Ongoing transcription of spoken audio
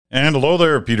And hello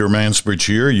there, Peter Mansbridge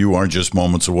here. You are just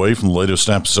moments away from the latest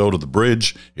episode of The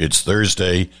Bridge. It's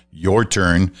Thursday, your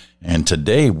turn. And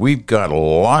today we've got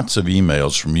lots of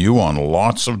emails from you on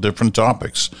lots of different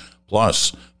topics.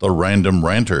 Plus, the random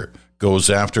ranter goes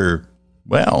after,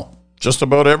 well, just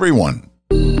about everyone.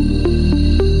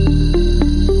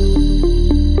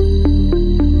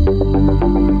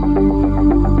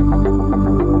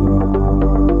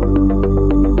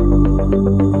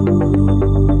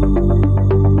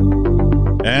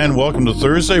 And welcome to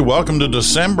Thursday. Welcome to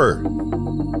December.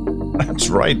 That's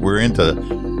right. We're into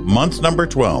month number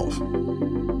 12.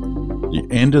 The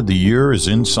end of the year is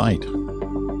in sight.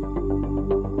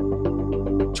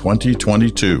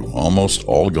 2022, almost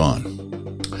all gone.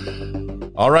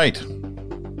 All right.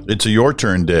 It's a your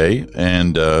turn day,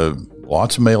 and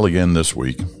lots of mail again this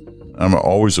week. I'm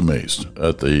always amazed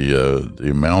at the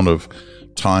amount of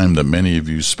time that many of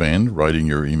you spend writing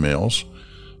your emails,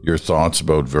 your thoughts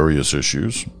about various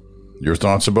issues, your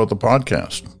thoughts about the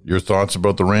podcast, your thoughts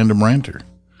about the random ranter.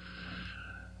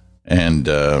 And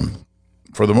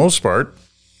for the most part,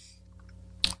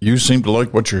 you seem to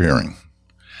like what you're hearing.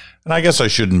 And I guess I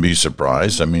shouldn't be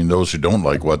surprised. I mean, those who don't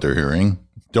like what they're hearing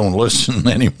don't listen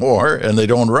anymore, and they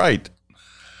don't write.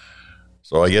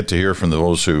 So I get to hear from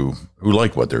those who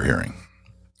like what they're hearing.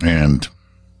 And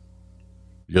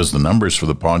because the numbers for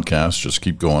the podcast just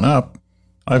keep going up,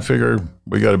 I figure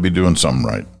we got to be doing something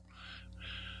right.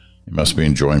 You must be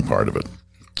enjoying part of it.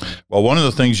 Well, one of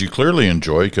the things you clearly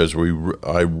enjoy, because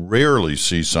I rarely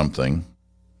see something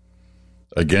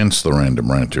against the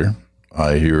random ranter.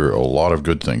 I hear a lot of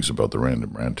good things about the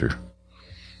random ranter.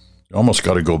 You almost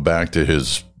got to go back to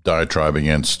his diatribe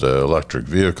against electric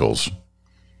vehicles,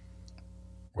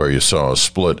 where you saw a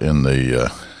split in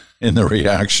the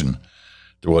reaction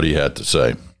to what he had to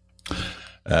say.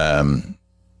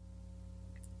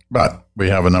 But we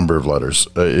have a number of letters.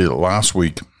 Last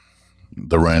week,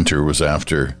 the ranter was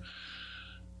after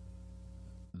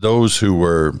those who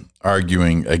were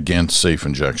arguing against safe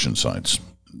injection sites,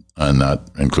 and that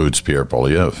includes Pierre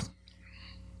Poilievre.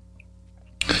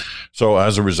 So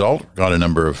as a result, got a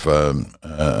number of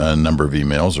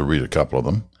emails. I'll read a couple of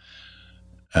them.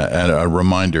 And a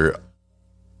reminder,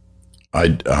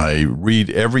 I read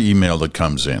every email that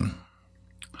comes in.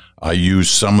 I use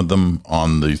some of them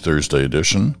on the Thursday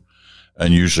edition,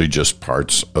 and usually just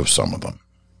parts of some of them.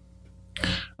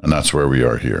 And that's where we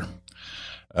are here.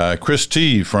 Chris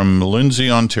T. from Lindsay,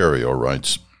 Ontario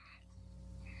writes,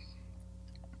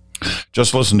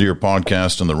 just listen to your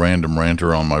podcast and the random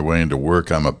ranter on my way into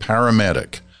work. I'm a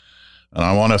paramedic, and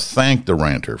I want to thank the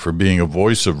ranter for being a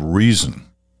voice of reason,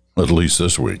 at least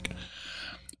this week.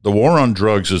 The war on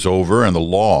drugs is over and the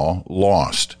law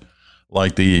lost.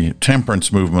 Like the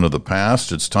temperance movement of the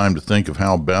past, it's time to think of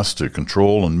how best to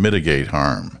control and mitigate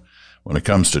harm. When it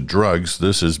comes to drugs,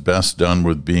 this is best done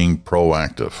with being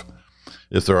proactive.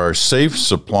 If there are safe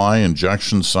supply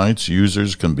injection sites,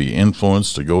 users can be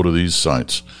influenced to go to these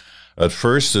sites. At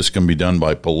first, this can be done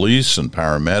by police and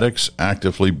paramedics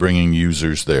actively bringing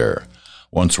users there.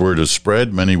 Once word is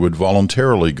spread, many would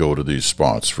voluntarily go to these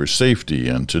spots for safety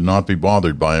and to not be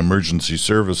bothered by emergency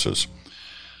services.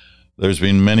 There's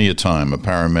been many a time a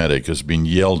paramedic has been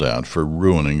yelled at for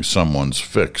ruining someone's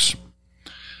fix.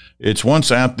 It's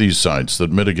once at these sites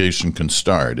that mitigation can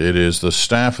start. It is the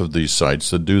staff of these sites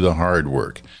that do the hard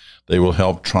work. They will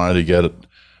help try to get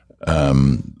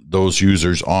those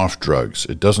users off drugs.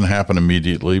 It doesn't happen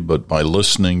immediately, but by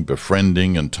listening,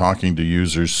 befriending, and talking to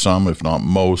users, some, if not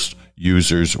most,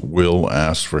 users will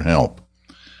ask for help.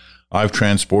 I've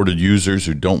transported users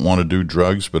who don't want to do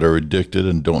drugs but are addicted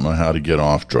and don't know how to get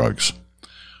off drugs.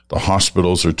 The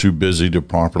hospitals are too busy to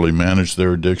properly manage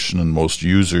their addiction, and most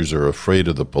users are afraid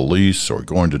of the police or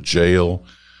going to jail.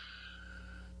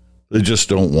 They just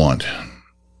don't want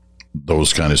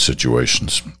those kind of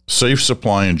situations. Safe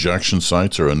supply injection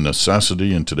sites are a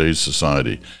necessity in today's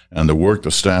society, and the work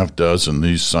the staff does in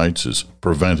these sites is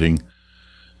preventing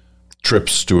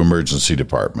trips to emergency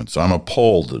departments. I'm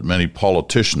appalled that many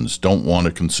politicians don't want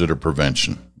to consider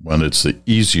prevention when it's the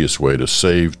easiest way to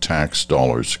save tax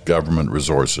dollars, government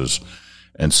resources,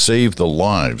 and save the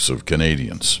lives of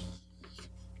Canadians.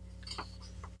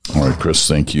 All right, Chris,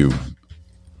 thank you.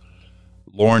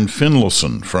 Lauren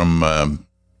Finlayson from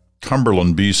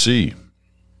Cumberland, BC.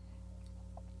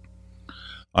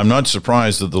 I'm not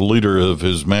surprised that the leader of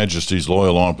His Majesty's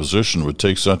loyal opposition would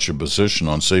take such a position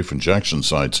on safe injection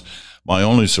sites. My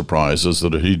only surprise is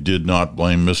that he did not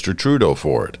blame Mr. Trudeau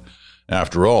for it.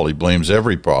 After all, he blames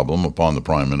every problem upon the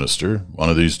Prime Minister. One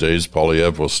of these days,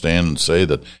 Poilievre will stand and say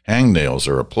that hangnails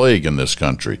are a plague in this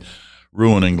country,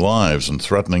 ruining lives and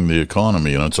threatening the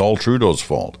economy, and it's all Trudeau's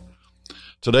fault.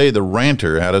 Today, the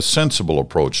Ranter had a sensible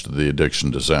approach to the addiction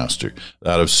disaster,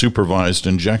 that of supervised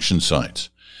injection sites.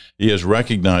 He has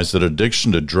recognized that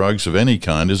addiction to drugs of any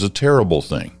kind is a terrible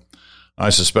thing. I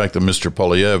suspect that Mr.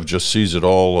 Polyev just sees it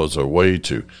all as a way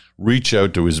to reach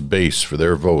out to his base for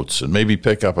their votes and maybe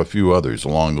pick up a few others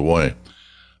along the way.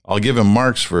 I'll give him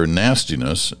marks for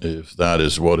nastiness if that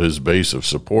is what his base of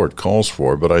support calls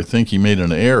for, but I think he made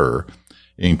an error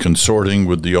in consorting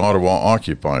with the Ottawa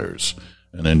occupiers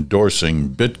and endorsing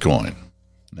Bitcoin.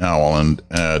 Now I'll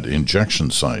add injection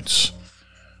sites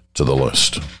to the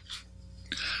list.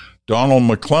 Donald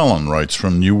McClellan writes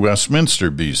from New Westminster,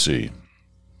 BC.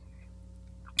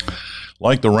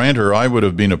 Like the Ranter, I would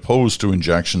have been opposed to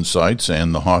injection sites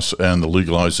and the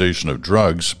legalization of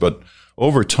drugs, but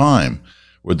over time,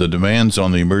 with the demands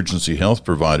on the emergency health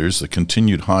providers, the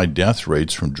continued high death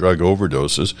rates from drug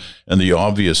overdoses, and the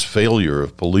obvious failure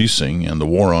of policing and the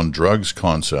war on drugs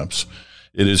concepts,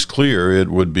 it is clear it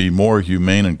would be more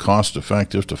humane and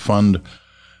cost-effective to fund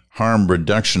harm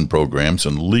reduction programs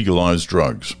and legalize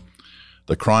drugs.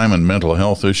 The crime and mental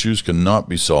health issues cannot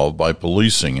be solved by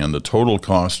policing, and the total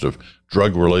cost of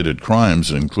drug-related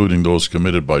crimes, including those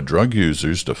committed by drug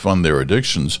users to fund their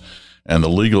addictions, and the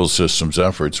legal system's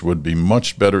efforts would be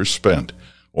much better spent,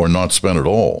 or not spent at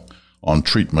all, on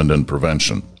treatment and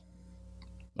prevention.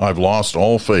 I've lost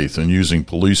all faith in using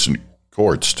police and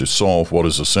courts to solve what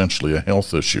is essentially a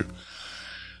health issue.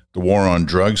 The war on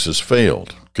drugs has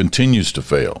failed, continues to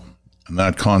fail, and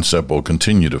that concept will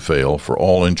continue to fail for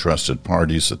all interested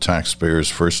parties, the taxpayers,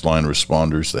 first-line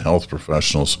responders, the health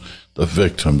professionals, the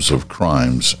victims of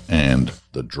crimes, and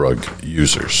the drug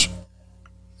users.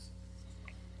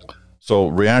 So,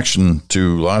 reaction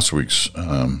to last week's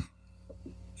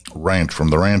rant from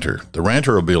the Ranter. The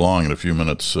Ranter will be along in a few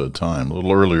minutes' time, a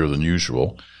little earlier than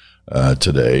usual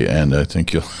today, and I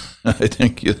think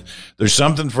there's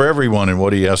something for everyone in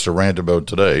what he has to rant about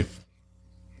today.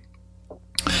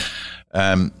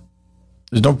 There's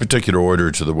no particular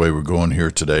order to the way we're going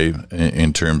here today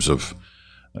in terms of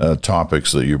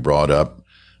topics that you brought up.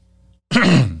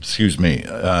 Excuse me.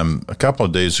 A couple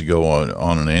of days ago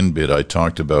on an NBIT, I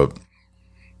talked about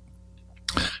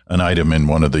an item in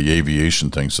one of the aviation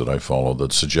things that I follow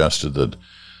that suggested that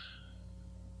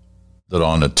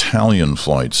on Italian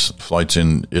flights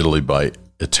in Italy by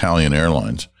Italian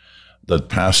airlines, that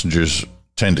passengers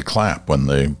tend to clap when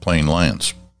the plane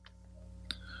lands.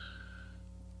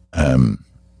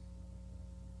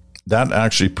 That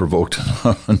actually provoked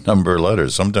a number of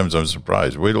letters. Sometimes I'm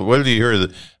surprised. Wait till you hear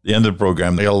the end of the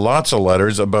program. They got lots of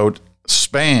letters about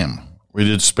spam. We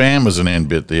did spam as an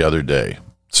NBIT the other day.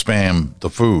 Spam the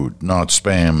food, not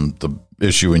spam the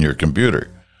issue in your computer.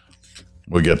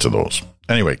 We'll get to those.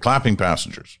 Anyway, clapping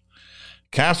passengers.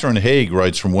 Catherine Haig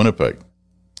writes from Winnipeg.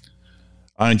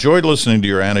 I enjoyed listening to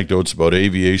your anecdotes about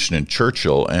aviation in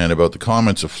Churchill and about the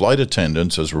comments of flight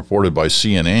attendants as reported by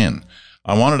CNN.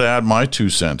 I wanted to add my 2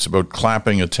 cents about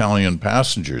clapping Italian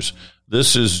passengers.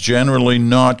 This is generally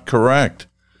not correct.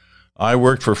 I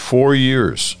worked for 4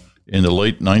 years in the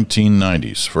late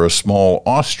 1990s for a small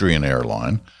Austrian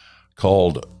airline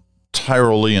called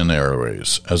Tyrolean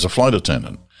Airways as a flight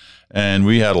attendant, and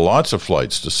we had lots of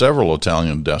flights to several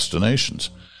Italian destinations.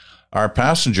 Our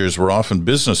passengers were often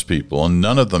business people, and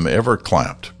none of them ever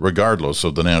clapped, regardless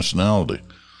of the nationality.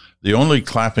 The only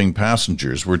clapping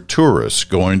passengers were tourists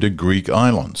going to Greek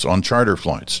islands on charter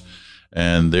flights,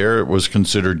 and there it was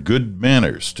considered good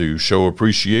manners to show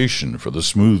appreciation for the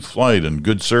smooth flight and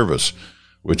good service,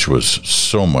 which was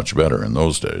so much better in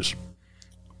those days.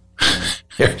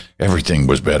 Everything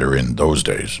was better in those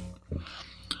days.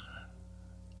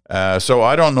 So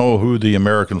I don't know who the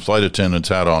American flight attendants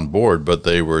had on board, but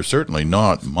they were certainly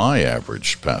not my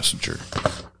average passenger.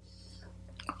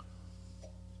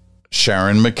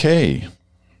 Sharon McKay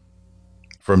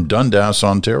from Dundas,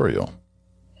 Ontario.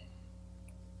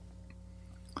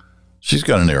 She's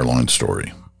got an airline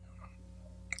story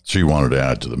she wanted to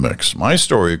add to the mix. My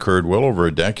story occurred well over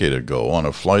a decade ago on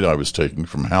a flight I was taking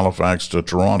from Halifax to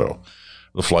Toronto.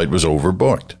 The flight was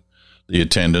overbooked. The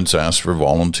attendants asked for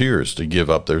volunteers to give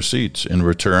up their seats. In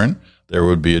return, there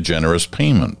would be a generous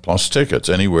payment plus tickets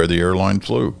anywhere the airline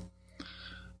flew.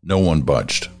 No one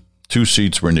budged. 2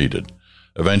 seats were needed.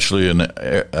 Eventually, an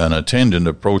attendant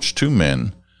approached 2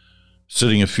 men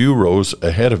sitting a few rows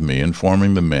ahead of me,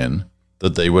 informing the men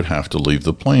that they would have to leave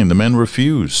the plane. The men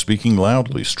refused, speaking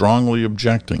loudly, strongly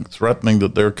objecting, threatening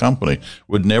that their company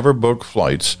would never book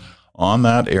flights on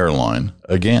that airline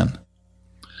again.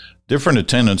 Different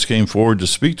attendants came forward to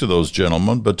speak to those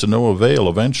gentlemen, but to no avail.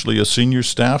 Eventually, a senior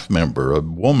staff member, a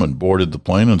woman, boarded the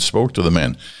plane and spoke to the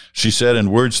men. She said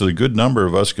in words that a good number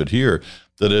of us could hear,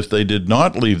 that if they did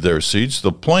not leave their seats,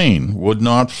 the plane would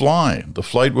not fly. The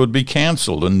flight would be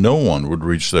canceled and no one would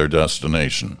reach their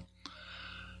destination.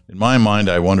 In my mind,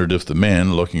 I wondered if the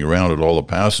men, looking around at all the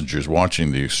passengers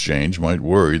watching the exchange, might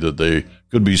worry that they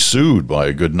could be sued by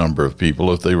a good number of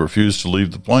people if they refused to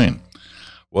leave the plane.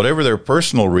 Whatever their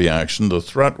personal reaction, the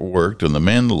threat worked, and the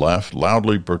men left,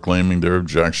 loudly proclaiming their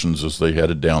objections as they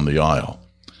headed down the aisle.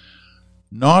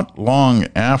 Not long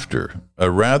after,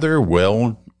 a rather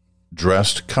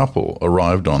well-dressed couple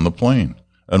arrived on the plane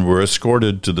and were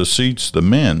escorted to the seats the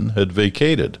men had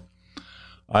vacated.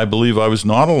 I believe I was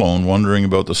not alone wondering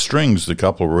about the strings the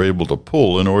couple were able to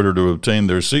pull in order to obtain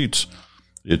their seats.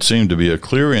 It seemed to be a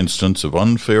clear instance of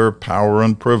unfair power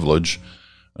and privilege,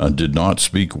 and did not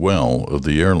speak well of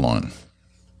the airline.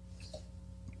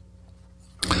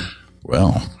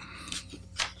 Well,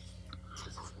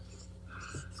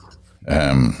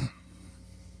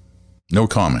 no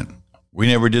comment. We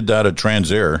never did that at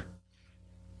Transair.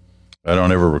 I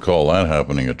don't ever recall that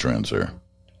happening at Transair.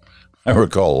 I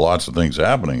recall lots of things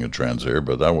happening at Transair,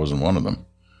 but that wasn't one of them.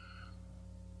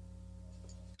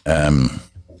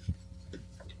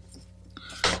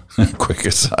 Quick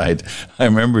aside, I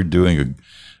remember doing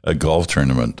a golf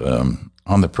tournament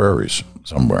on the prairies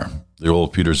somewhere. The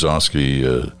old Peter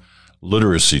Zosky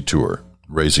literacy tour,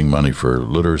 raising money for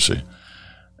literacy.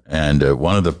 And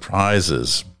one of the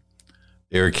prizes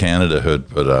Air Canada had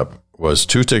put up was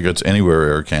 2 tickets anywhere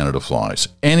Air Canada flies.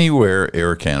 Anywhere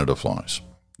Air Canada flies.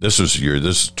 This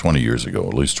is 20 years ago,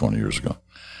 at least 20 years ago.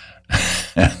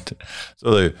 And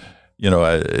so they,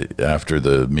 after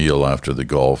the meal, after the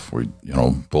golf, we,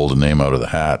 pulled a name out of the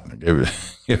hat and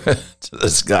gave it to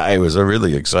this guy who was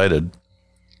really excited.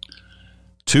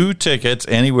 2 tickets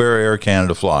anywhere Air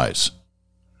Canada flies.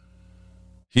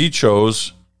 He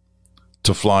chose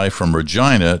to fly from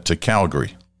Regina to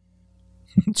Calgary.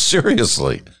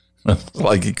 Seriously.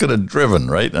 Like he could have driven,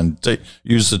 right? And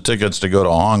used the tickets to go to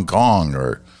Hong Kong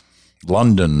or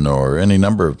London or any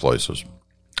number of places.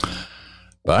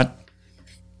 But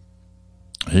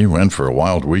he went for a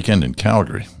wild weekend in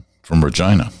Calgary from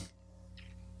Regina.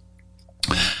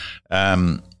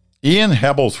 Ian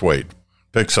Hebblethwaite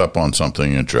picks up on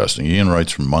something interesting. Ian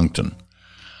writes from Moncton.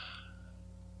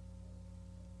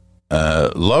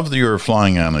 Love your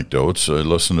flying anecdotes. I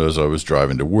listened as I was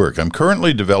driving to work. I'm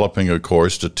currently developing a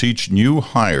course to teach new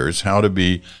hires how to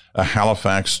be a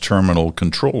Halifax terminal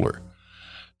controller.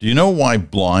 Do you know why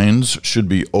blinds should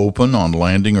be open on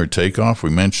landing or takeoff? We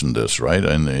mentioned this, right,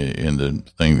 in the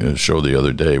thing, the show the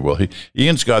other day. Well,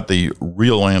 Ian's got the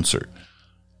real answer,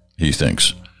 he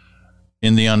thinks.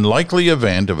 In the unlikely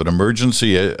event of an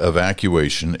emergency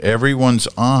evacuation, everyone's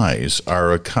eyes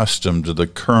are accustomed to the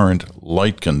current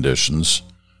light conditions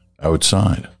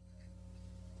outside.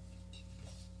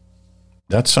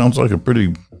 That sounds like a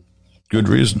pretty good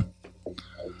reason.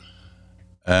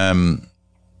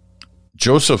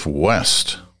 Joseph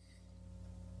West.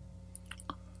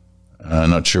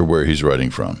 Not sure where he's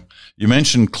writing from. You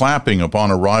mentioned clapping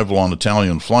upon arrival on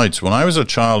Italian flights. When I was a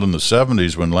child in the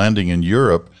 70s, when landing in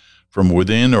Europe, from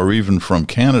within or even from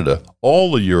Canada,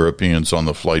 all the Europeans on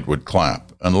the flight would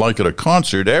clap. And like at a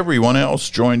concert, everyone else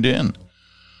joined in.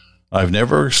 I've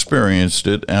never experienced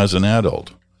it as an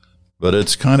adult, but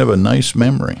it's kind of a nice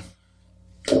memory.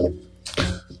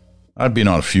 I've been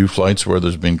on a few flights where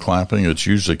there's been clapping. It's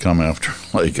usually come after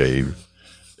like a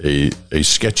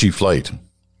sketchy flight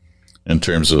in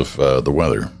terms of the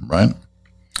weather, right?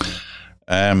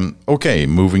 Okay,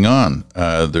 moving on.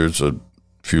 There's a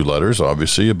few letters,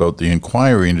 obviously, about the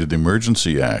inquiry into the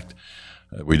Emergency Act.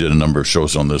 We did a number of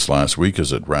shows on this last week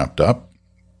as it wrapped up.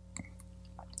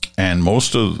 And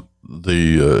most of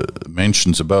the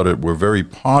mentions about it were very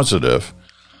positive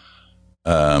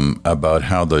about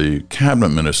how the cabinet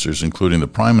ministers, including the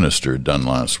Prime Minister, had done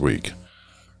last week.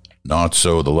 Not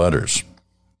so the letters.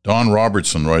 Don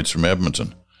Robertson writes from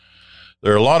Edmonton.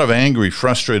 There are a lot of angry,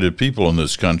 frustrated people in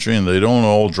this country, and they don't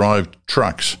all drive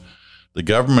trucks. The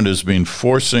government has been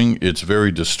forcing its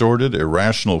very distorted,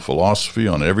 irrational philosophy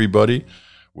on everybody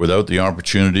without the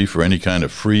opportunity for any kind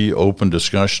of free, open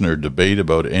discussion or debate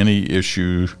about any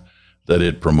issue that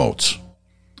it promotes.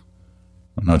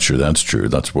 I'm not sure that's true.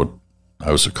 That's what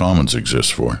House of Commons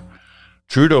exists for.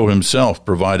 Trudeau himself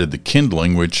provided the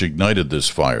kindling which ignited this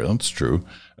fire. That's true.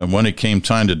 And when it came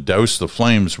time to douse the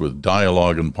flames with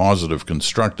dialogue and positive,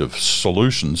 constructive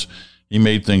solutions, he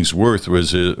made things worse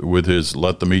with his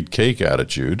let-them-eat-cake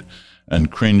attitude and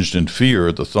cringed in fear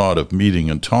at the thought of meeting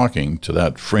and talking to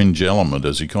that fringe element,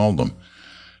 as he called them.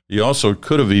 He also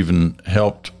could have even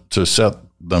helped to set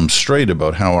them straight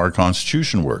about how our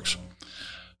Constitution works.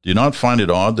 Do you not find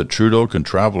it odd that Trudeau can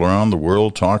travel around the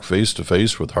world, talk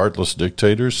face-to-face with heartless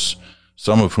dictators,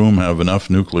 some of whom have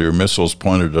enough nuclear missiles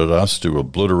pointed at us to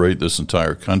obliterate this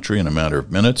entire country in a matter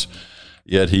of minutes,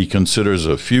 yet he considers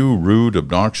a few rude,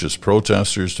 obnoxious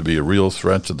protesters to be a real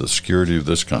threat to the security of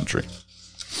this country?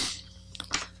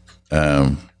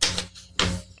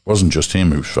 Wasn't just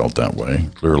him who felt that way.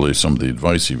 Clearly, some of the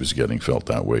advice he was getting felt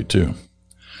that way, too.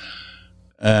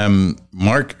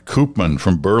 Mark Koopman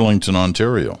from Burlington,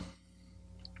 Ontario.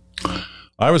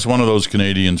 I was one of those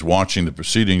Canadians watching the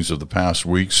proceedings of the past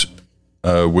weeks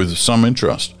with some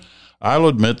interest. I'll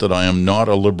admit that I am not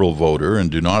a Liberal voter and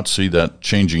do not see that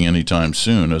changing anytime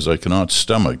soon, as I cannot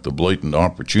stomach the blatant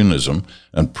opportunism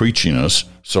and preachiness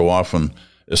so often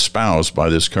espoused by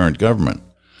this current government.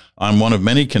 I'm one of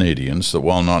many Canadians that,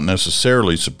 while not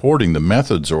necessarily supporting the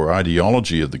methods or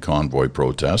ideology of the convoy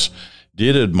protests,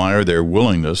 did admire their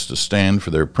willingness to stand for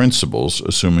their principles,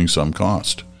 assuming some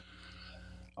cost.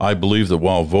 I believe that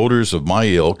while voters of my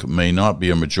ilk may not be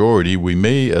a majority, we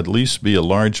may at least be a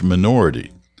large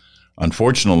minority.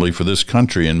 Unfortunately for this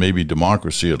country and maybe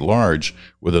democracy at large,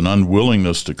 with an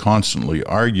unwillingness to constantly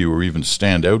argue or even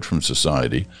stand out from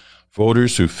society,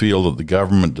 voters who feel that the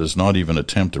government does not even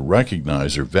attempt to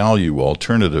recognize or value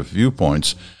alternative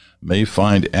viewpoints may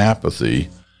find apathy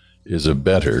is a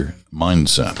better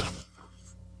mindset.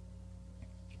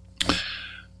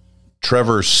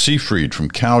 Trevor Seafried from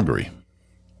Calgary.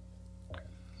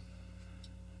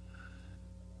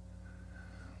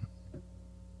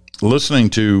 Listening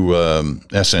to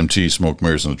SMT, Smoke,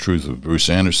 Mirrors, and the Truth of Bruce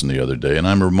Anderson the other day, and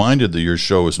I'm reminded that your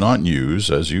show is not news,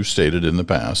 as you've stated in the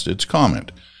past, it's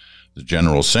comment. The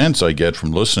general sense I get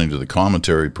from listening to the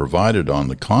commentary provided on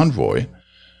the convoy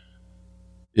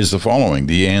is the following.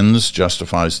 The ends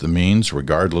justifies the means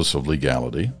regardless of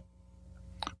legality.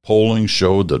 Polling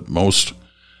showed that most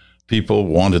people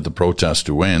wanted the protest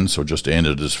to end, so just end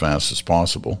it as fast as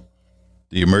possible.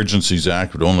 The Emergencies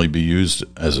Act would only be used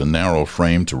as a narrow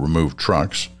frame to remove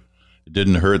trucks. It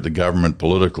didn't hurt the government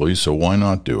politically, so why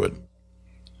not do it?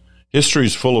 History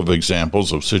is full of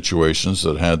examples of situations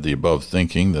that had the above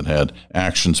thinking, that had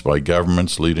actions by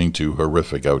governments leading to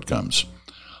horrific outcomes.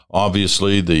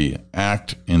 Obviously, the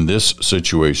act in this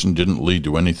situation didn't lead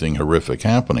to anything horrific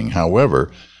happening.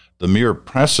 However, the mere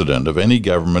precedent of any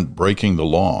government breaking the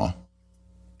law,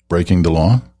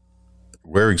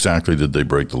 where exactly did they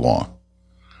break the law?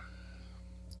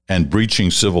 And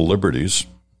breaching civil liberties,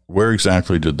 where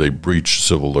exactly did they breach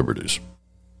civil liberties?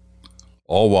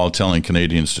 All while telling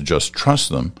Canadians to just trust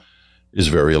them is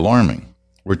very alarming.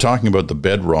 We're talking about the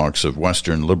bedrocks of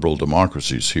Western liberal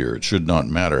democracies here. It should not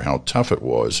matter how tough it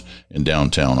was in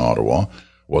downtown Ottawa,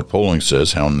 what polling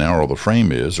says, how narrow the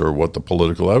frame is, or what the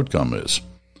political outcome is.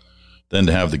 Then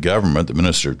to have the government, the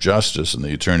Minister of Justice, and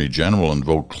the Attorney General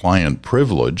invoke client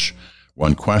privilege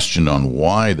when questioned on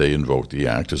why they invoked the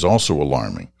act is also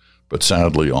alarming, but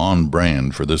sadly on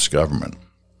brand for this government.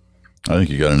 I think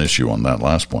you got an issue on that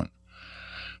last point.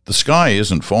 The sky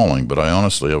isn't falling, but I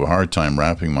honestly have a hard time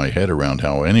wrapping my head around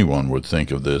how anyone would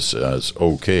think of this as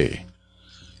okay.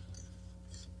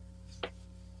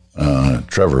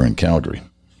 Trevor in Calgary.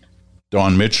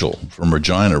 Don Mitchell from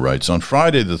Regina writes, on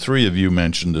Friday, the three of you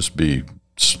mentioned this be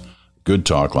good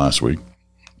talk last week.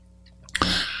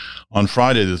 On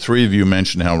Friday, the three of you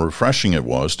mentioned how refreshing it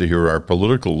was to hear our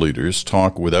political leaders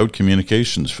talk without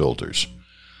communications filters.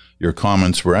 Your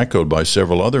comments were echoed by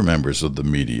several other members of the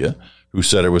media who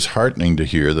said it was heartening to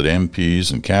hear that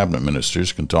MPs and cabinet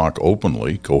ministers can talk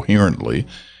openly, coherently,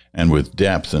 and with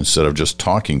depth instead of just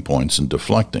talking points and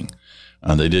deflecting,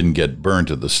 and they didn't get burnt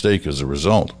at the stake as a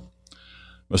result.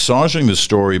 Massaging the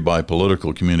story by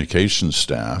political communications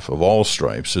staff of all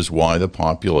stripes is why the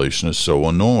population is so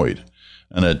annoyed,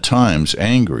 and at times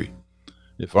angry.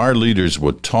 If our leaders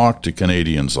would talk to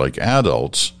Canadians like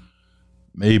adults,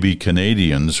 maybe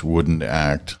Canadians wouldn't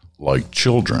act like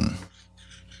children.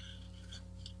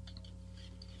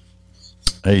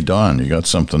 Hey, Don, you got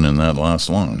something in that last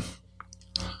line.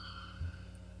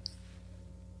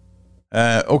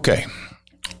 Okay,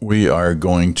 we are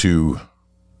going to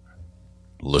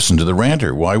listen to the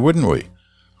Ranter. Why wouldn't we?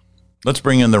 Let's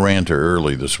bring in the Ranter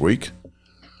early this week.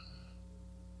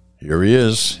 Here he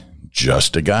is,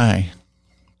 just a guy,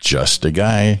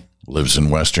 lives in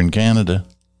Western Canada,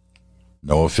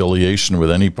 no affiliation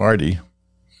with any party.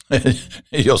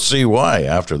 You'll see why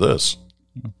after this.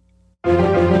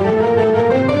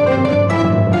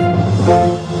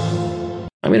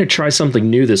 I'm going to try something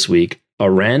new this week, a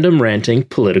random ranting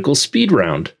political speed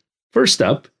round. First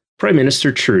up, Prime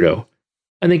Minister Trudeau.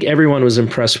 I think everyone was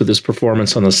impressed with his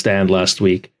performance on the stand last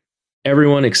week.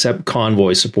 Everyone except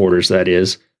convoy supporters, that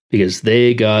is, because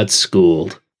they got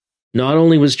schooled. Not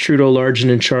only was Trudeau large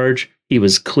and in charge, he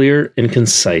was clear and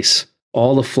concise.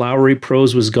 All the flowery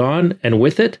prose was gone, and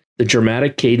with it, the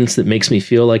dramatic cadence that makes me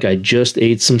feel like I just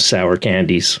ate some sour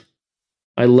candies.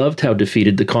 I loved how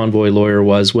defeated the convoy lawyer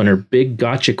was when her big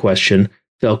gotcha question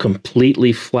fell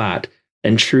completely flat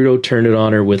and Trudeau turned it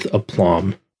on her with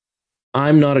aplomb.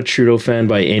 I'm not a Trudeau fan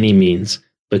by any means,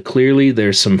 but clearly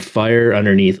there's some fire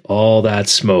underneath all that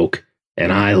smoke,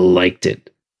 and I liked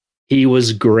it. He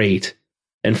was great,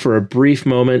 and for a brief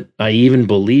moment, I even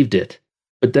believed it.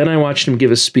 But then I watched him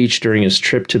give a speech during his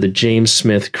trip to the James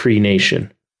Smith Cree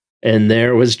Nation, and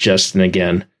there was Justin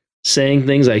again, saying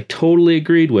things I totally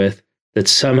agreed with that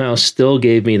somehow still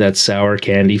gave me that sour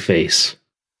candy face.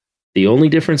 The only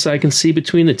difference I can see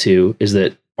between the two is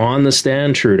that on the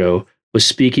stand Trudeau was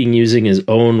speaking using his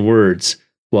own words,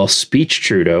 while speech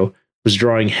Trudeau was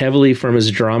drawing heavily from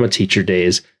his drama teacher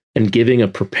days and giving a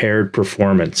prepared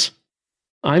performance.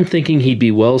 I'm thinking he'd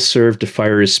be well served to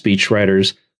fire his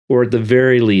speechwriters, or at the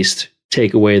very least,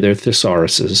 take away their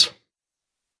thesauruses.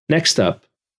 Next up,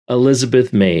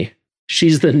 Elizabeth May.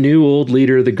 She's the new old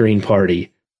leader of the Green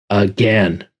Party.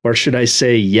 Again, or should I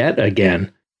say yet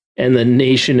again, and the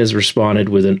nation has responded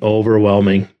with an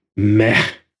overwhelming meh.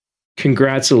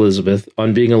 Congrats, Elizabeth,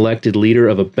 on being elected leader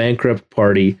of a bankrupt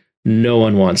party no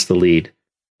one wants to lead.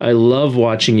 I love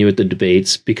watching you at the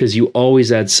debates because you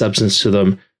always add substance to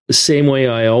them, the same way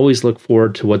I always look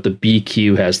forward to what the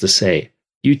BQ has to say.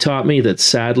 You taught me that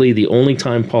sadly the only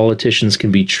time politicians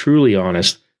can be truly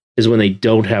honest is when they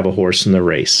don't have a horse in the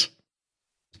race.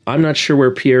 I'm not sure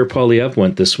where Pierre Poilievre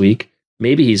went this week.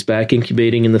 Maybe he's back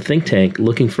incubating in the think tank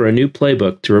looking for a new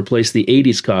playbook to replace the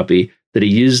 80s copy that he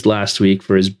used last week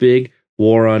for his big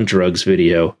War on Drugs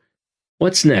video.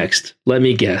 What's next? Let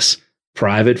me guess.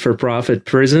 Private for profit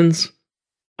prisons?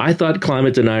 I thought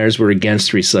climate deniers were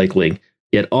against recycling,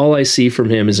 yet all I see from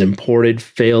him is imported,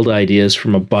 failed ideas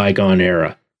from a bygone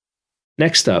era.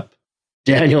 Next up,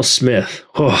 Daniel Smith.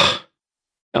 Oh,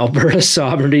 Alberta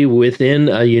Sovereignty within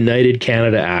a United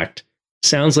Canada Act.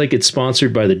 Sounds like it's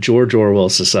sponsored by the George Orwell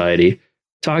Society.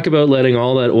 Talk about letting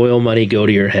all that oil money go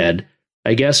to your head.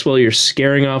 I guess while you're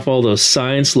scaring off all those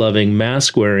science-loving,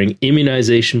 mask-wearing,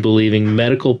 immunization-believing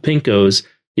medical pinkos,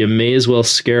 you may as well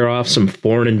scare off some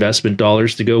foreign investment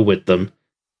dollars to go with them.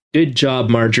 Good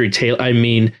job,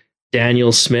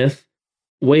 Daniel Smith.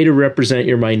 Way to represent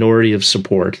your minority of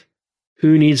support.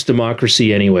 Who needs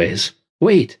democracy anyways?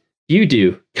 Wait, you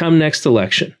do. Come next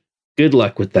election. Good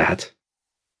luck with that.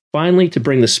 Finally, to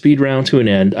bring the speed round to an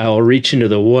end, I will reach into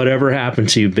the whatever happened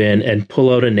to you bin and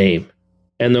pull out a name.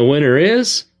 And the winner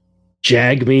is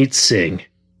Jagmeet Singh.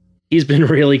 He's been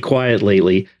really quiet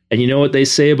lately, and you know what they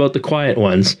say about the quiet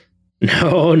ones?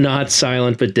 No, not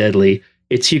silent but deadly.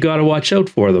 It's you gotta watch out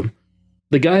for them.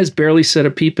 The guy's barely said a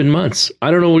peep in months.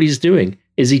 I don't know what he's doing.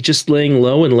 Is he just laying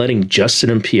low and letting Justin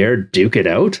and Pierre duke it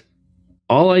out?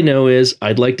 All I know is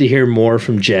I'd like to hear more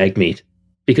from Jagmeet,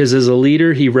 because as a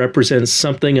leader, he represents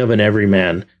something of an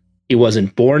everyman. He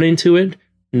wasn't born into it,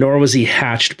 nor was he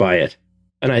hatched by it.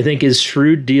 And I think his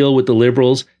shrewd deal with the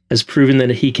Liberals has proven that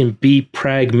he can be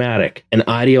pragmatic. And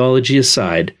ideology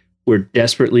aside, we're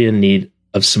desperately in need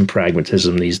of some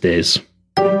pragmatism these days.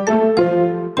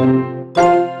 The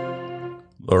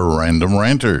Random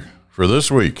Ranter for this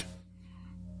week.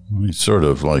 He's sort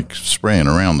of like spraying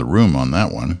around the room on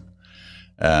that one.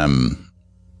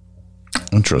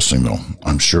 Interesting, though.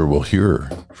 I'm sure we'll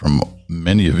hear from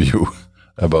many of you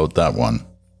about that one,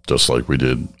 just like we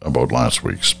did about last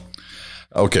week's.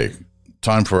 Okay,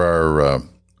 time for our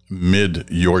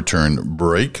mid-your turn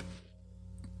break.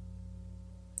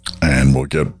 And we'll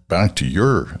get back to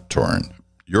your turn,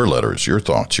 your letters, your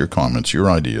thoughts, your comments, your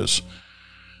ideas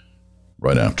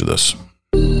right after this.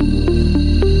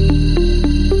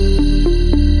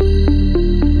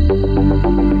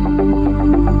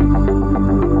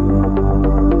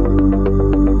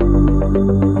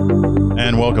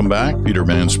 And welcome back. Peter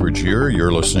Mansbridge here.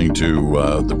 You're listening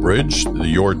to The Bridge, the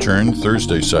Your Turn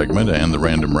Thursday segment, and the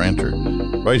Random Ranter,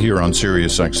 right here on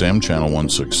Sirius XM Channel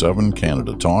 167,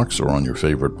 Canada Talks, or on your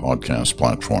favorite podcast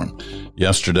platform.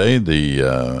 Yesterday, the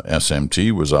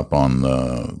SMT was up on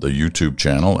the YouTube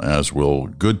channel, as will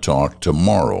Good Talk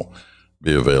tomorrow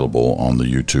be available on the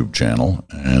YouTube channel,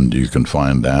 and you can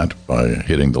find that by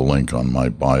hitting the link on my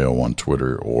bio on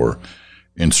Twitter or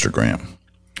Instagram.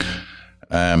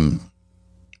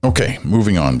 Okay,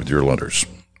 moving on with your letters.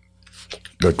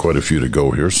 Got quite a few to go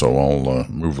here, so I'll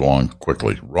move along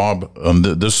quickly. Rob,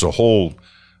 this is a whole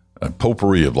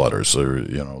potpourri of letters.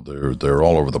 They're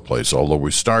all over the place. Although we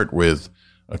start with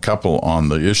a couple on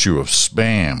the issue of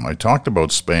Spam. I talked about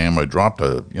Spam. I dropped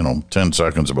 10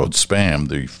 seconds about Spam,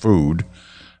 the food.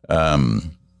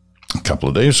 a couple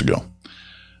of days ago.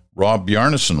 Rob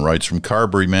Bjarnason writes from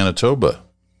Carberry, Manitoba.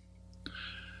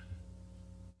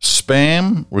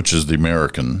 Spam, which is the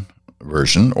American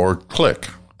version, or click,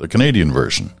 the Canadian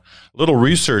version. Little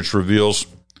research reveals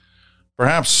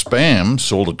perhaps Spam,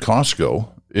 sold at Costco,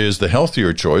 is the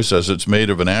healthier choice as it's made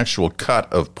of an actual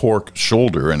cut of pork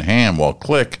shoulder and ham, while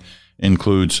click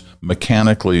includes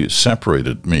mechanically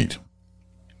separated meat.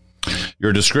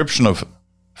 Your description of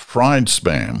fried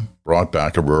Spam brought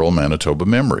back a rural Manitoba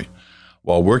memory.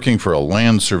 While working for a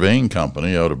land surveying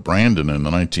company out of Brandon in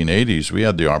the 1980s, we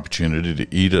had the opportunity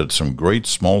to eat at some great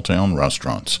small-town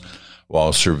restaurants.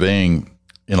 While surveying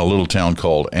in a little town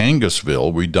called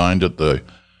Angusville, we dined at the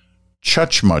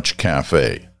Chuchmuch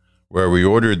Cafe, where we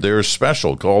ordered their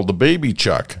special called the Baby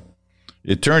Chuck.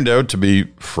 It turned out to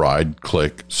be fried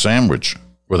click sandwich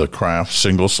with a Kraft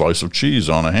single slice of cheese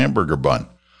on a hamburger bun.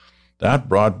 That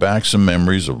brought back some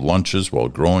memories of lunches while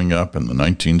growing up in the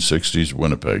 1960s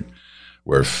Winnipeg,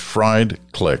 where fried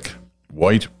click,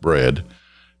 white bread,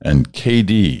 and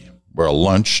KD were a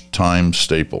lunchtime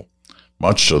staple,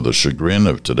 much to the chagrin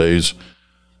of today's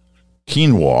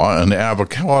quinoa and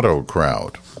avocado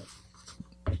crowd.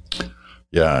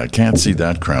 Yeah, I can't see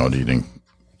that crowd eating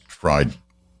fried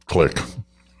click.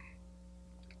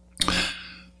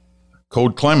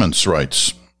 Code Clements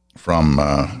writes from,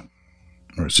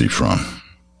 where's he from?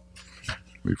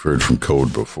 We've heard from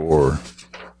Code before.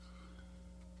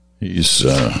 He's,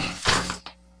 I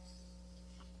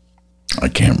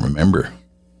can't remember.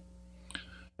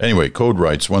 Anyway, Code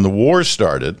writes, when the war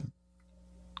started,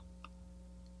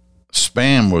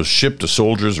 Spam was shipped to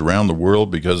soldiers around the world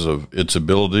because of its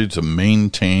ability to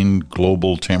maintain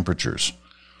global temperatures.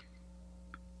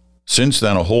 Since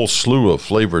then, a whole slew of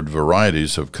flavored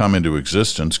varieties have come into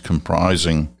existence,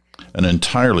 comprising an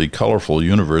entirely colorful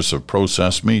universe of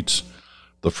processed meats.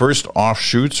 The first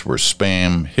offshoots were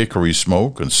Spam Hickory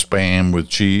Smoke and Spam with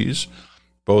Cheese,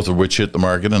 both of which hit the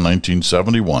market in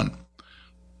 1971.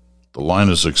 The line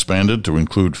has expanded to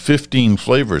include 15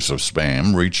 flavors of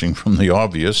Spam, reaching from the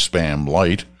obvious Spam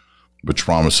Light, which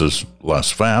promises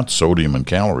less fat, sodium, and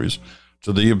calories,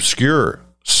 to the obscure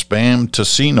Spam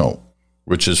Tocino,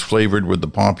 which is flavored with the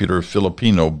popular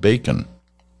Filipino bacon.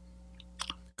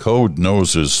 Code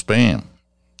knows his Spam.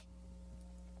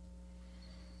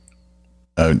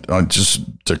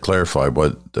 Just to clarify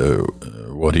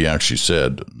what he actually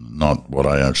said, not what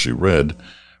I actually read,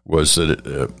 was that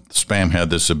Spam had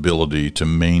this ability to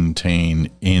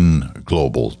maintain in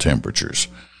global temperatures.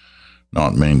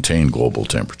 Not maintain global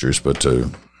temperatures, but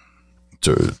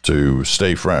to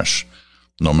stay fresh,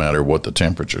 no matter what the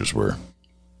temperatures were.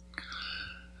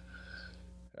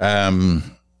 Doug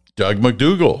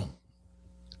McDougall.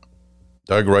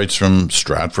 Doug writes from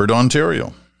Stratford,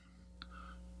 Ontario.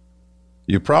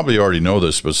 You probably already know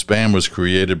this, but Spam was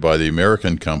created by the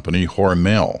American company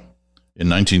Hormel in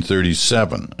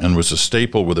 1937 and was a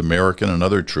staple with American and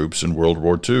other troops in World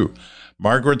War II.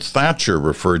 Margaret Thatcher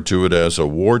referred to it as a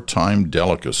wartime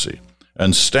delicacy,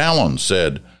 and Stalin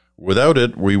said, without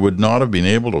it, we would not have been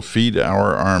able to feed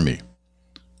our army.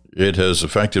 It has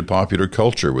affected popular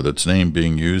culture, with its name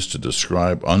being used to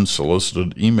describe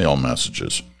unsolicited email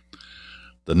messages.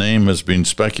 The name has been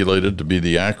speculated to be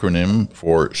the acronym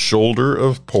for shoulder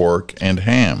of pork and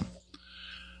ham.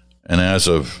 And as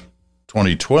of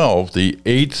 2012, the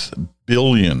 8th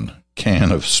billion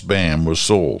can of Spam was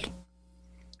sold.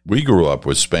 We grew up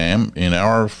with Spam in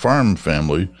our farm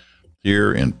family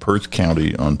here in Perth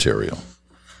County, Ontario.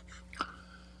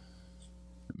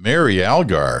 Mary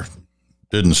Algar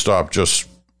didn't stop just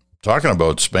talking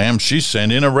about Spam. She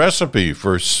sent in a recipe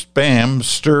for Spam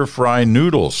stir-fry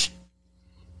noodles.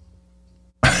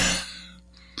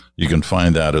 You can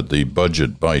find that at the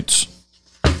Budget Bites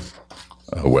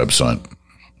website.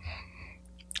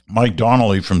 Mike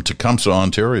Donnelly from Tecumseh,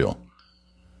 Ontario.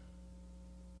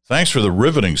 Thanks for the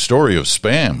riveting story of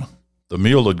Spam, the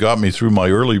meal that got me through my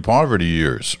early poverty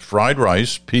years. Fried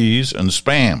rice, peas, and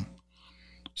Spam.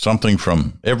 Something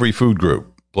from every food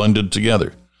group, blended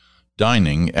together.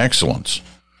 Dining excellence.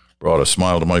 Brought a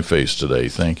smile to my face today.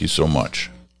 Thank you so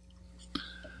much.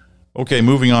 Okay,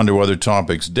 moving on to other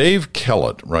topics. Dave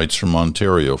Kellett writes from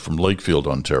Ontario, from Lakefield,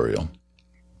 Ontario.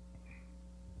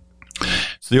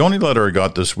 It's the only letter I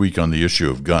got this week on the issue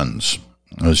of guns.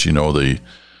 As you know, the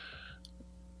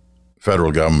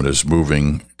federal government is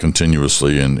moving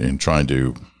continuously in trying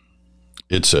to,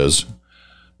 it says,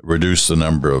 reduce the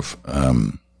number of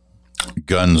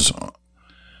guns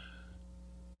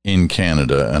in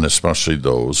Canada, and especially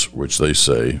those which they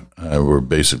say were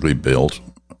basically built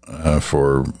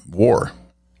for war,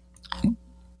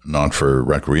 not for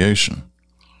recreation.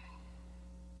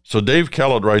 So Dave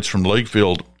Kellett writes from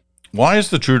Lakefield, Why is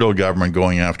the Trudeau government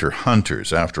going after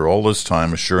hunters after all this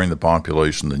time assuring the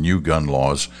population the new gun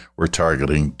laws were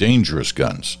targeting dangerous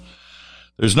guns?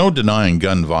 There's no denying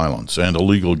gun violence and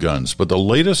illegal guns, but the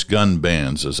latest gun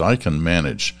bans, as I can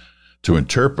manage to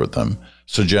interpret them,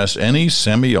 suggest any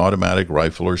semi-automatic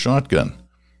rifle or shotgun.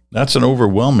 That's an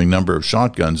overwhelming number of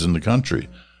shotguns in the country,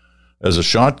 as a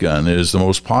shotgun is the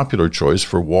most popular choice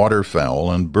for waterfowl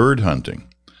and bird hunting.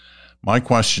 My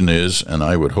question is, and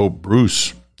I would hope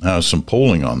Bruce has some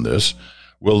polling on this,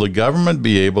 will the government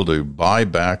be able to buy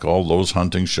back all those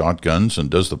hunting shotguns, and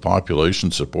does the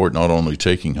population support not only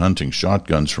taking hunting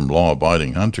shotguns from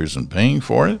law-abiding hunters and paying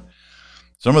for it?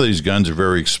 Some of these guns are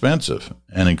very expensive,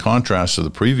 and in contrast to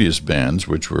the previous bans,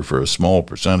 which were for a small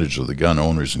percentage of the gun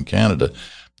owners in Canada,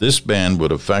 this ban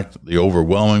would affect the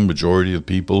overwhelming majority of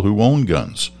people who own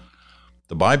guns.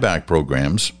 The buyback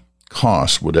program's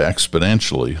costs would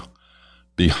exponentially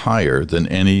be higher than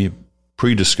any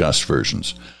pre-discussed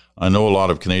versions. I know a lot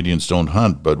of Canadians don't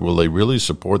hunt, but will they really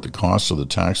support the costs of the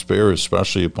taxpayer,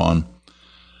 especially when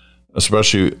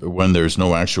there's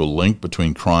no actual link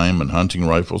between crime and hunting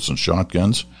rifles and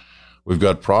shotguns? We've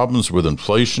got problems with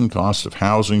inflation, cost of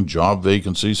housing, job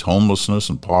vacancies, homelessness,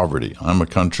 and poverty. I'm a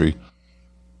country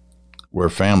where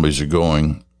families are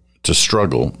going to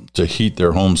struggle to heat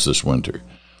their homes this winter.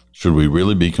 Should we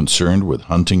really be concerned with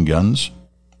hunting guns?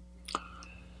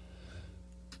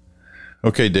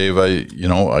 Okay, Dave,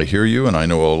 I hear you, and I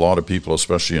know a lot of people,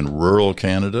 especially in rural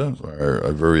Canada,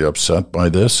 are very upset by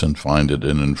this and find it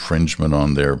an infringement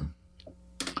on their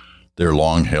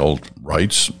long-held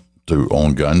rights to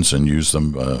own guns and use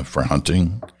them for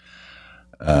hunting,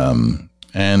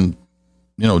 and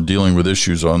dealing with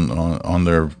issues on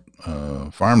their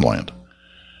farmland.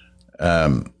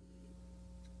 The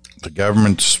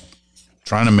government's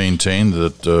trying to maintain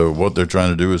that what they're trying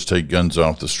to do is take guns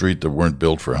off the street that weren't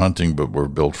built for hunting but were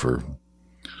built for,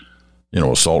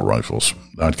 assault rifles,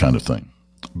 that kind of thing.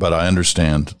 But I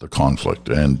understand the conflict.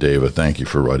 And, Dave, thank you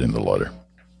for writing the letter.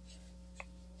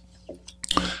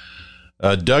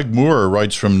 Doug Moore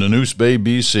writes from Nanoose Bay,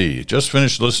 BC. Just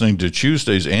finished listening to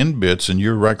Tuesday's End Bits and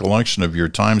your recollection of your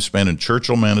time spent in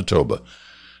Churchill, Manitoba.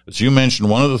 As you mentioned,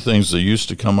 one of the things that used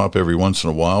to come up every once in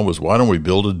a while was, why don't we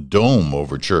build a dome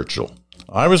over Churchill?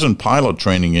 I was in pilot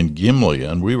training in Gimli,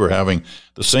 and we were having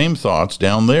the same thoughts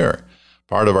down there.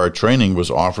 Part of our training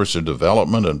was officer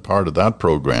development, and part of that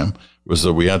program was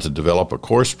that we had to develop a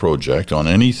course project on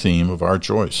any theme of our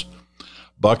choice.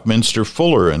 Buckminster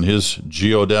Fuller and his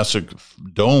geodesic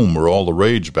dome were all the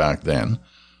rage back then.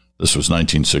 This was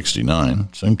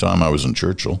 1969, same time I was in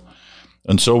Churchill.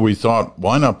 And so we thought,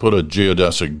 why not put a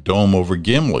geodesic dome over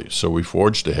Gimli? So we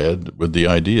forged ahead with the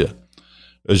idea.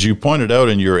 As you pointed out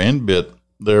in your end bit,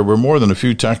 there were more than a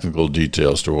few technical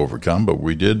details to overcome, but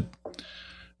we didn't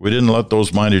let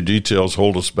those minor details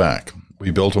hold us back. We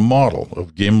built a model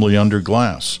of Gimli under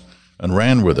glass and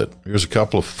ran with it. Here's a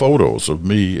couple of photos of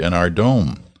me and our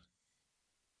dome.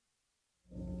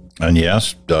 And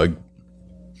yes, Doug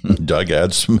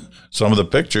adds some of the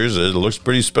pictures. It looks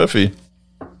pretty spiffy.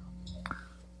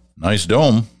 Nice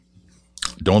dome.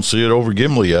 Don't see it over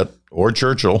Gimli yet, or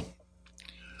Churchill.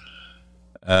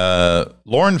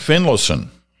 Lauren Finlayson.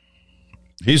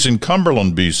 He's in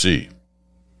Cumberland, BC.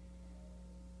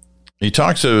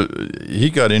 He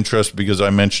got interested because I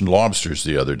mentioned lobsters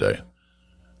the other day.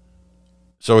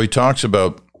 So he talks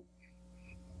about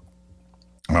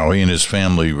how he and his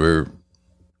family were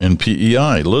in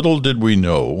PEI. Little did we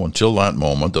know until that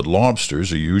moment that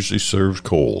lobsters are usually served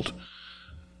cold.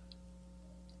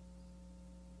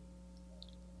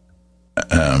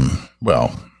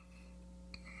 Well,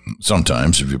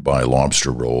 sometimes if you buy a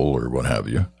lobster roll or what have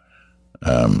you,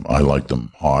 I like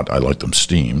them hot. I like them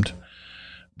steamed.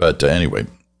 But anyway,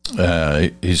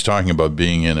 he's talking about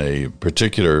being in a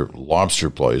particular lobster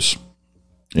place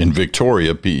in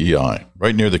Victoria, PEI,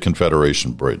 right near the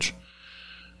Confederation Bridge.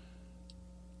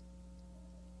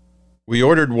 We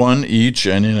ordered one each,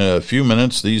 and in a few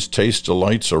minutes, these taste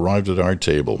delights arrived at our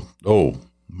table. Oh,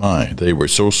 my, they were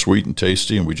so sweet and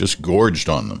tasty, and we just gorged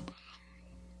on them.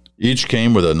 Each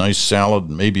came with a nice salad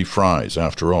and maybe fries.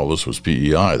 After all, this was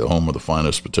PEI, the home of the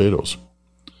finest potatoes.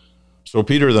 So,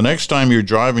 Peter, the next time you're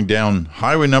driving down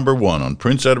Highway number 1 on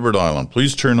Prince Edward Island,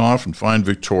 please turn off and find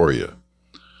Victoria.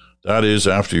 That is,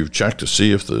 after you've checked to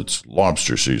see if it's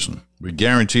lobster season. We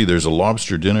guarantee there's a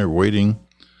lobster dinner waiting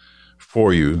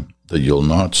for you that you'll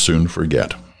not soon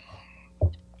forget.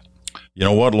 You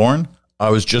know what, Lauren? I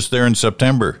was just there in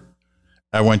September.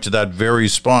 I went to that very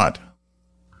spot.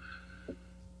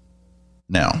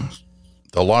 Now,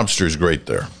 the lobster is great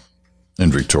there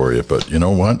in Victoria, but you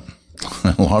know what?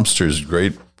 Lobster is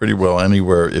great pretty well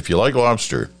anywhere. If you like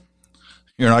lobster,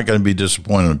 You're not going to be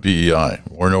disappointed in PEI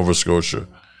or Nova Scotia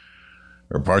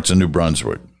or parts of New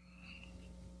Brunswick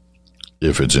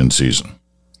if it's in season.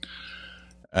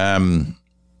 John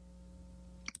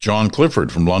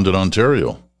Clifford from London,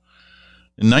 Ontario.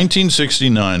 In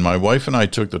 1969, my wife and I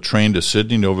took the train to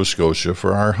Sydney, Nova Scotia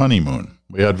for our honeymoon.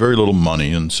 We had very little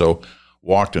money and so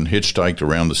walked and hitchhiked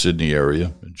around the Sydney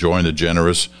area, enjoying the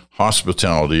generous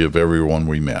hospitality of everyone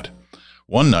we met.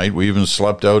 One night, we even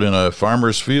slept out in a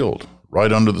farmer's field,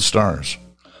 right under the stars.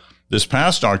 This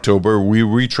past October, we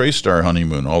retraced our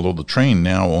honeymoon, although the train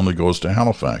now only goes to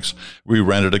Halifax. We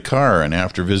rented a car, and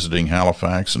after visiting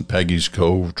Halifax and Peggy's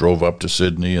Cove, drove up to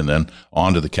Sydney and then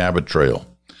on to the Cabot Trail.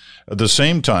 At the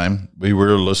same time, we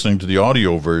were listening to the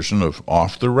audio version of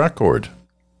Off the Record.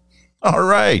 All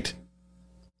right.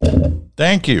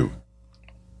 Thank you.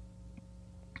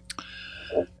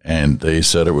 And they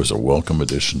said it was a welcome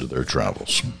addition to their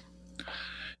travels.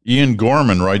 Ian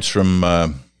Gorman writes from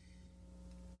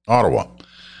Ottawa.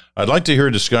 I'd like to hear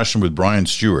a discussion with Brian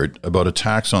Stewart about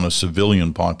attacks on a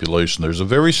civilian population. There's a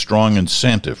very strong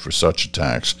incentive for such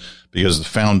attacks because the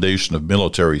foundation of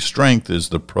military strength is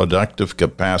the productive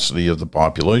capacity of the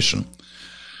population.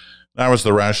 That was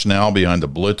the rationale behind the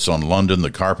Blitz on London, the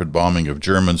carpet bombing of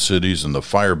German cities, and the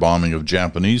firebombing of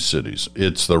Japanese cities.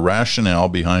 It's the rationale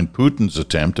behind Putin's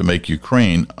attempt to make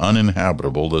Ukraine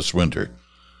uninhabitable this winter.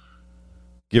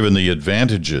 Given the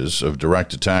advantages of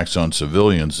direct attacks on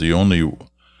civilians, the only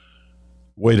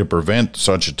way to prevent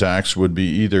such attacks would be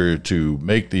either to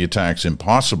make the attacks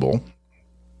impossible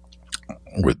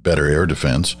with better air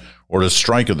defense, or to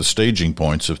strike at the staging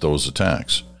points of those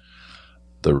attacks.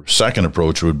 The second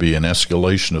approach would be an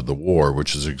escalation of the war,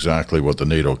 which is exactly what the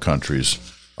NATO countries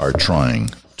are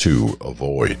trying to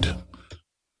avoid.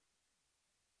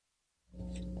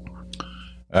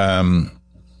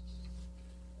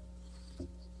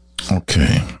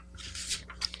 Okay.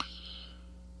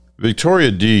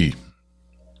 Victoria D.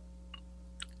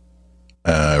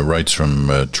 Writes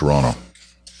from Toronto.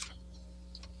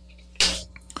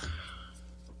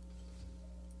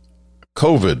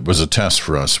 COVID was a test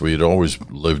for us. We had always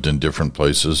lived in different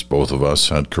places. Both of us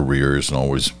had careers and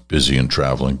always busy and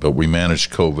traveling, but we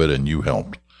managed COVID and you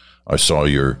helped. I saw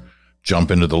your jump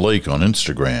into the lake on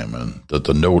Instagram and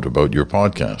the note about your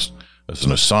podcast. As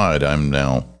an aside, I'm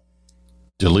now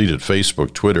deleted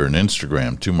Facebook, Twitter, and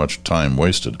Instagram. Too much time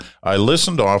wasted. I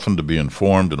listened often to be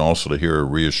informed and also to hear a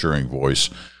reassuring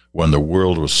voice when the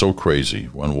world was so crazy,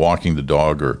 when walking the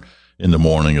dog or in the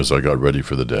morning as I got ready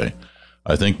for the day.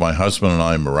 I think my husband and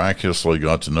I miraculously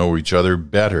got to know each other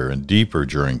better and deeper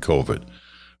during COVID.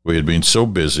 We had been so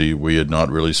busy, we had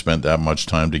not really spent that much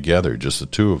time together, just the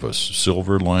two of us.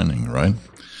 Silver lining, right?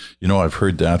 You know, I've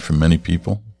heard that from many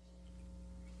people.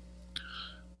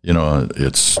 You know,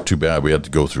 it's too bad we had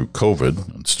to go through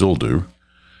COVID, and still do,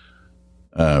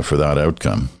 for that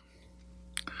outcome.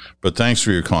 But thanks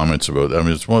for your comments about, I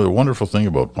mean, it's one of the wonderful thing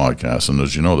about podcasts, and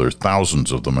as you know, there's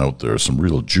thousands of them out there, some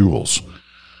real jewels.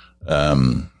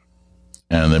 And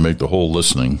they make the whole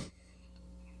listening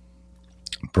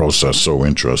process so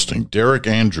interesting. Derek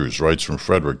Andrews writes from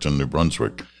Fredericton, New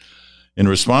Brunswick. In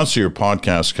response to your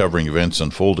podcast covering events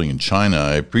unfolding in China,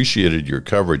 I appreciated your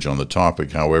coverage on the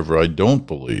topic. However, I don't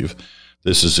believe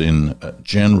this is in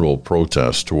general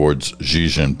protest towards Xi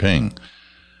Jinping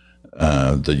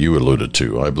that you alluded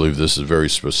to. I believe this is very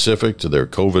specific to their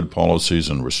COVID policies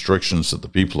and restrictions that the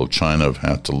people of China have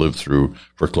had to live through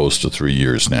for close to 3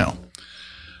 years now.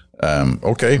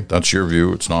 Okay, that's your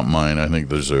view. It's not mine. I think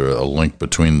there's a link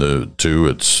between the two.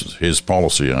 It's his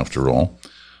policy, after all.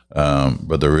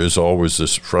 But there is always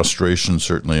this frustration,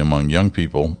 certainly among young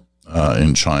people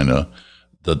in China,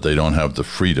 that they don't have the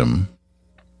freedom,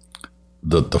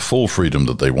 the full freedom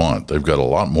that they want. They've got a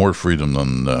lot more freedom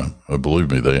than,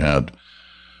 believe me, they had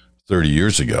 30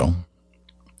 years ago,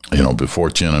 you know, before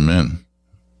Tiananmen.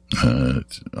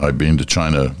 I've been to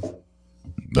China,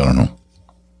 I don't know,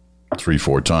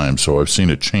 3-4 times, so I've seen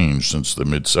it change since the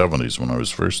mid-'70s when I was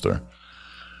first there.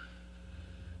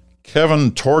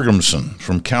 Kevin Torgumson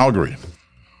from Calgary.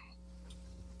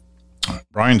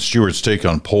 Brian Stewart's take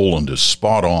on Poland is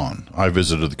spot on. I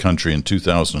visited the country in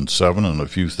 2007, and a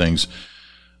few things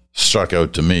stuck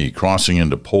out to me. Crossing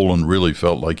into Poland really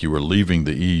felt like you were leaving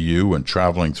the EU and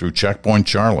traveling through Checkpoint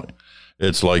Charlie.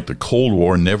 It's like the Cold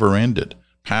War never ended.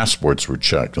 Passports were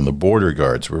checked, and the border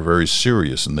guards were very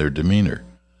serious in their demeanor.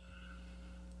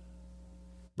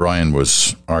 Brian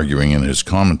was arguing in his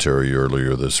commentary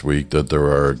earlier this week that there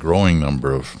are a growing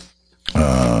number of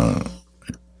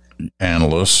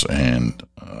analysts and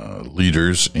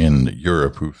leaders in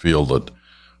Europe who feel that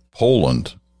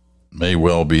Poland may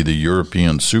well be the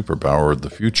European superpower of the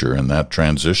future, and that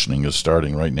transitioning is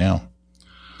starting right now.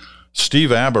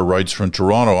 Steve Abba writes from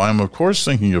Toronto, I'm of course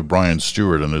thinking of Brian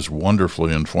Stewart and his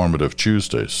wonderfully informative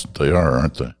Tuesdays. They are,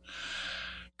 aren't they?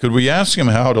 Could we ask him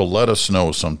how to let us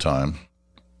know sometime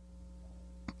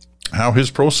how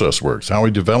his process works, how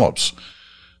he develops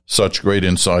such great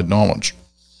inside knowledge?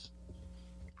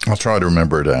 I'll try to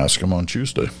remember to ask him on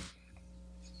Tuesday.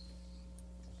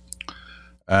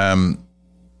 Don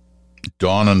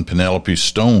and Penelope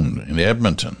Stone in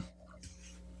Edmonton.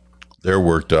 They're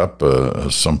worked up,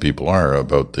 as some people are,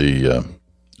 about the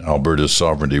Alberta's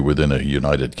sovereignty within a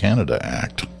United Canada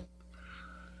Act.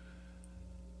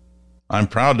 I'm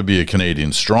proud to be a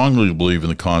Canadian, strongly believe in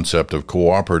the concept of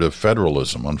cooperative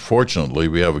federalism. Unfortunately,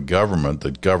 we have a government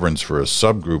that governs for a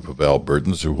subgroup of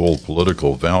Albertans who hold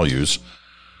political values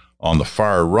on the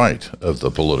far right of the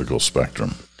political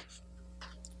spectrum.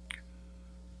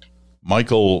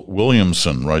 Michael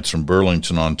Williamson writes from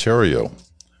Burlington, Ontario.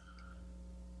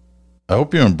 I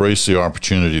hope you embrace the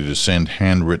opportunity to send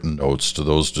handwritten notes to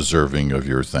those deserving of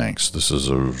your thanks. This is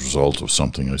a result of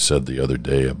something I said the other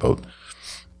day about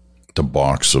the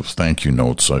box of thank you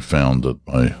notes I found that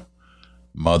my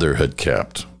mother had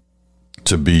kept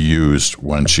to be used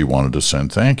when she wanted to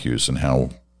send thank yous, and how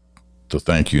the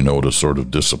thank you note has sort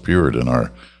of disappeared in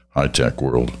our high-tech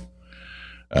world.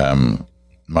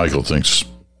 Michael thinks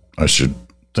I should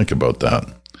think about that.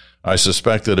 I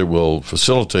suspect that it will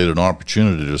facilitate an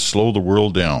opportunity to slow the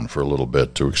world down for a little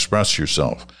bit, to express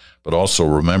yourself, but also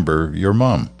remember your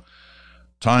mom.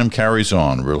 Time carries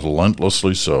on,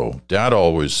 relentlessly so. Dad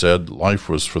always said life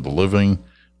was for the living,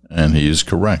 and he is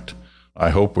correct.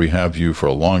 I hope we have you for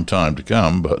a long time to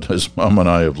come, but as Mom and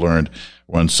I have learned,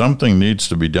 when something needs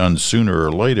to be done sooner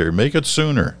or later, make it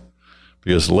sooner,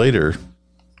 because later,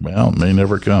 well, may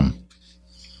never come.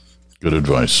 Good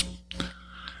advice.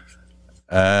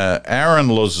 Aaron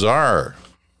Lazar.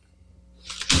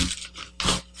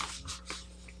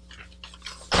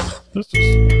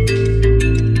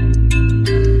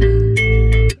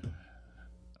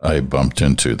 I bumped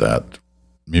into that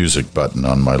music button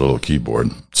on my little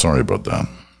keyboard. Sorry about that.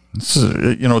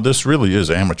 This really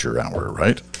is amateur hour,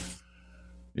 right?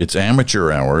 It's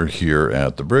amateur hour here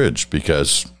at the Bridge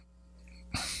because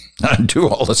I do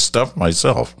all this stuff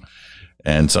myself.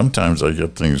 And sometimes I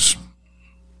get things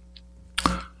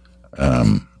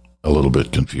a little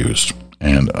bit confused,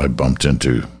 and I bumped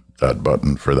into that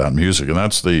button for that music, and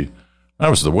that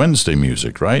was the Wednesday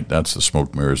music, right? That's the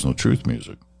Smoke, Mirrors, and the Truth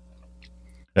music.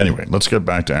 Anyway, let's get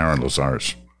back to Aaron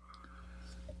Lazar's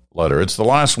letter. It's the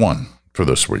last one for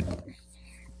this week.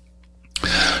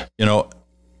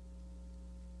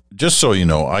 Just so you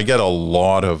know, I get a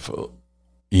lot of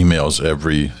emails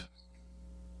every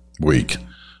week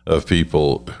of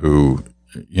people who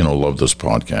love this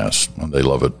podcast, and they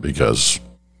love it because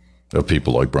of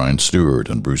people like Brian Stewart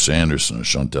and Bruce Anderson and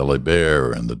Chantal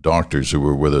Hébert and the doctors who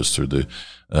were with us through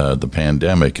the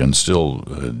pandemic and still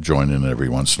join in every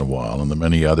once in a while, and the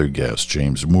many other guests,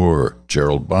 James Moore,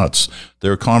 Gerald Butts.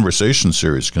 Their conversation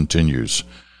series continues.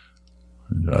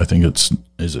 I think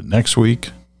is it next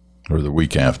week or the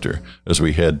week after, as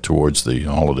we head towards the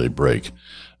holiday break.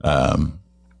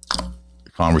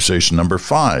 Conversation number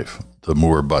 5. The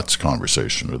Moore-Butts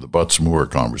conversation, or the Butts-Moore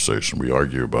conversation. We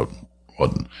argue about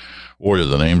what order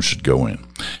the name should go in.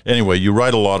 Anyway, you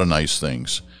write a lot of nice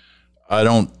things. I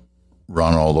don't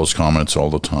run all those comments all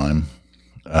the time,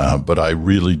 but I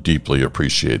really deeply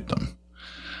appreciate them.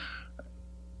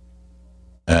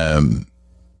 And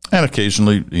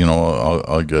occasionally,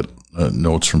 I'll get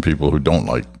notes from people who don't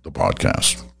like the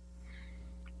podcast.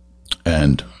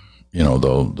 And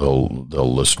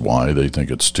they'll list why they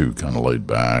think it's too kind of laid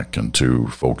back and too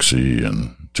folksy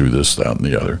and too this, that, and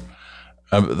the other.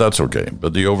 That's okay.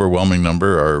 But the overwhelming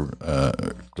number are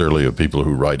clearly of people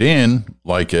who write in,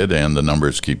 like it, and the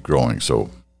numbers keep growing. So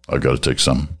I've got to take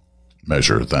some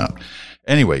measure of that.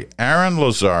 Anyway, Aaron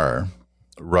Lazar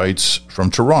writes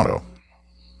from Toronto.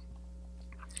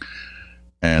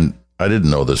 And I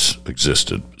didn't know this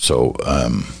existed, so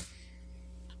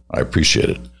I appreciate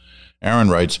it.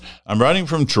 Aaron writes, I'm writing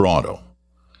from Toronto.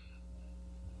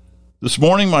 This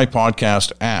morning, my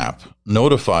podcast app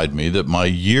notified me that my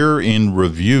year in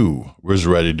review was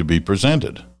ready to be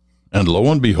presented. And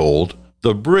lo and behold,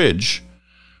 The Bridge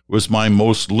was my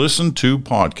most listened to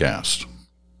podcast.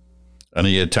 And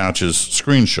he attaches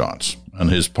screenshots. And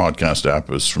his podcast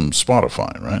app is from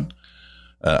Spotify, right?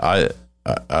 I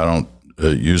don't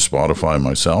use Spotify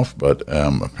myself, but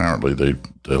apparently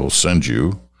they'll send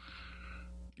you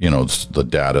the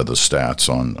data, the stats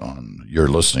on your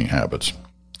listening habits.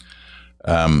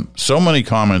 So many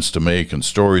comments to make and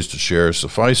stories to share.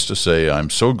 Suffice to say, I'm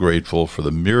so grateful for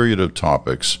the myriad of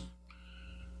topics.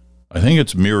 I think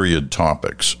it's myriad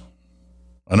topics.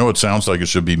 I know it sounds like it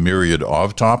should be myriad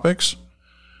of topics,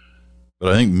 but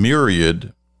I think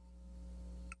myriad,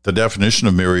 the definition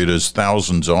of myriad is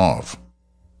thousands of.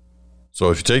 So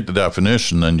if you take the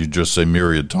definition, then you just say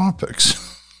myriad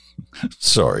topics.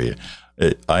 Sorry,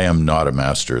 I am not a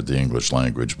master of the English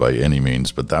language by any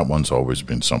means, but that one's always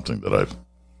been something that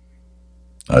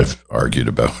I've argued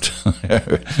about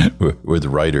with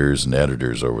writers and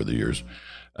editors over the years.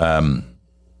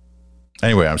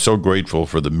 Anyway, I'm so grateful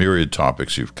for the myriad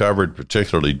topics you've covered,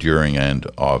 particularly during and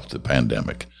of the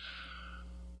pandemic.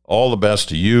 All the best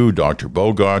to you, Dr.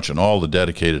 Bogach, and all the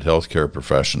dedicated healthcare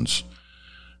professions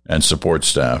and support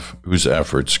staff whose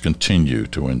efforts continue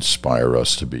to inspire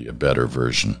us to be a better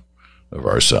version of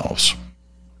ourselves.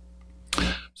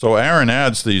 So Aaron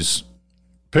adds these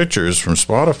pictures from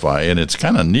Spotify, and it's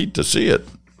kind of neat to see it.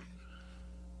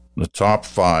 The top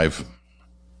 5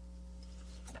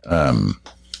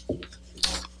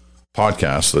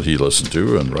 podcasts that he listened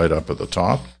to, and right up at the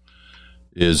top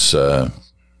is The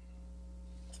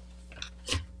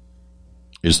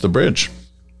Bridge.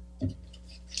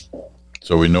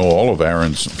 So we know all of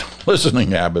Aaron's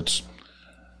listening habits.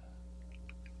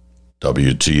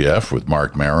 WTF with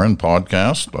Mark Maron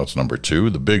podcast, that's number 2.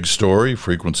 The Big Story,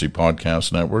 Frequency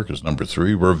Podcast Network, is number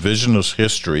 3. Revisionist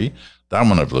History, that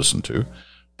one I've listened to.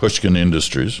 Pushkin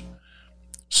Industries.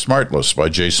 Smartless by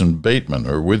Jason Bateman,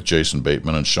 or with Jason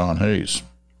Bateman and Sean Hayes.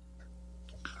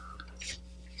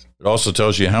 It also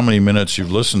tells you how many minutes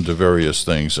you've listened to various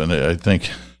things, and I think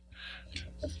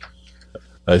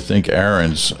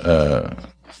Aaron's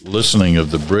listening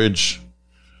of The Bridge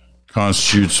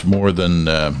constitutes more than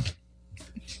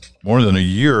a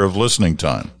year of listening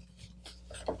time.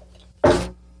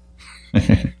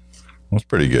 That's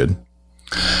pretty good.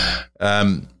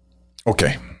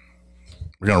 Okay,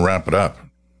 we're going to wrap it up.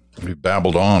 We've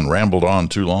rambled on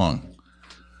too long.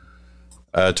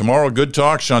 Tomorrow, Good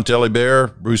Talk, Chantel Bear,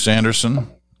 Bruce Anderson,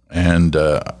 and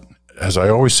as I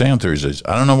always say on Thursdays,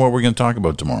 I don't know what we're going to talk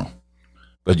about tomorrow.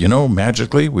 But,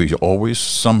 magically, we always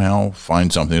somehow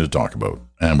find something to talk about,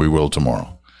 and we will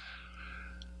tomorrow.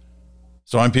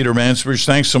 So I'm Peter Mansbridge.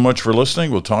 Thanks so much for listening.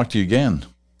 We'll talk to you again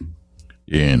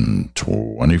in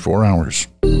 24 hours.